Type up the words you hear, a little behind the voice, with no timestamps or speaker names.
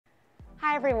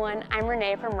Hi everyone, I'm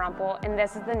Renee from Rumpl, and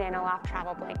this is the NanoLoft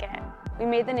travel blanket. We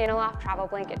made the NanoLoft travel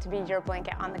blanket to be your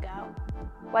blanket on the go.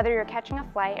 Whether you're catching a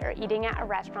flight or eating at a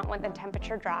restaurant when the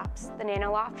temperature drops, the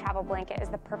NanoLoft travel blanket is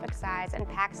the perfect size and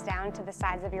packs down to the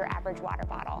size of your average water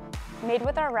bottle. Made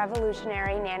with our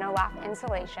revolutionary NanoLoft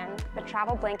insulation, the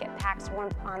travel blanket packs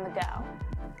warmth on the go.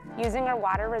 Using our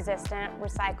water-resistant,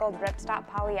 recycled ripstop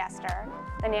polyester,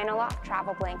 the NanoLoft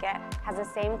travel blanket has the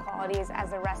same qualities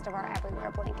as the rest of our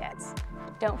everywhere blankets.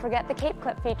 Don't forget the cape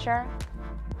clip feature.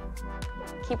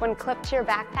 Keep one clipped to your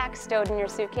backpack, stowed in your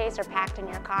suitcase, or packed in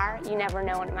your car. You never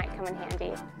know when it might come in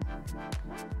handy.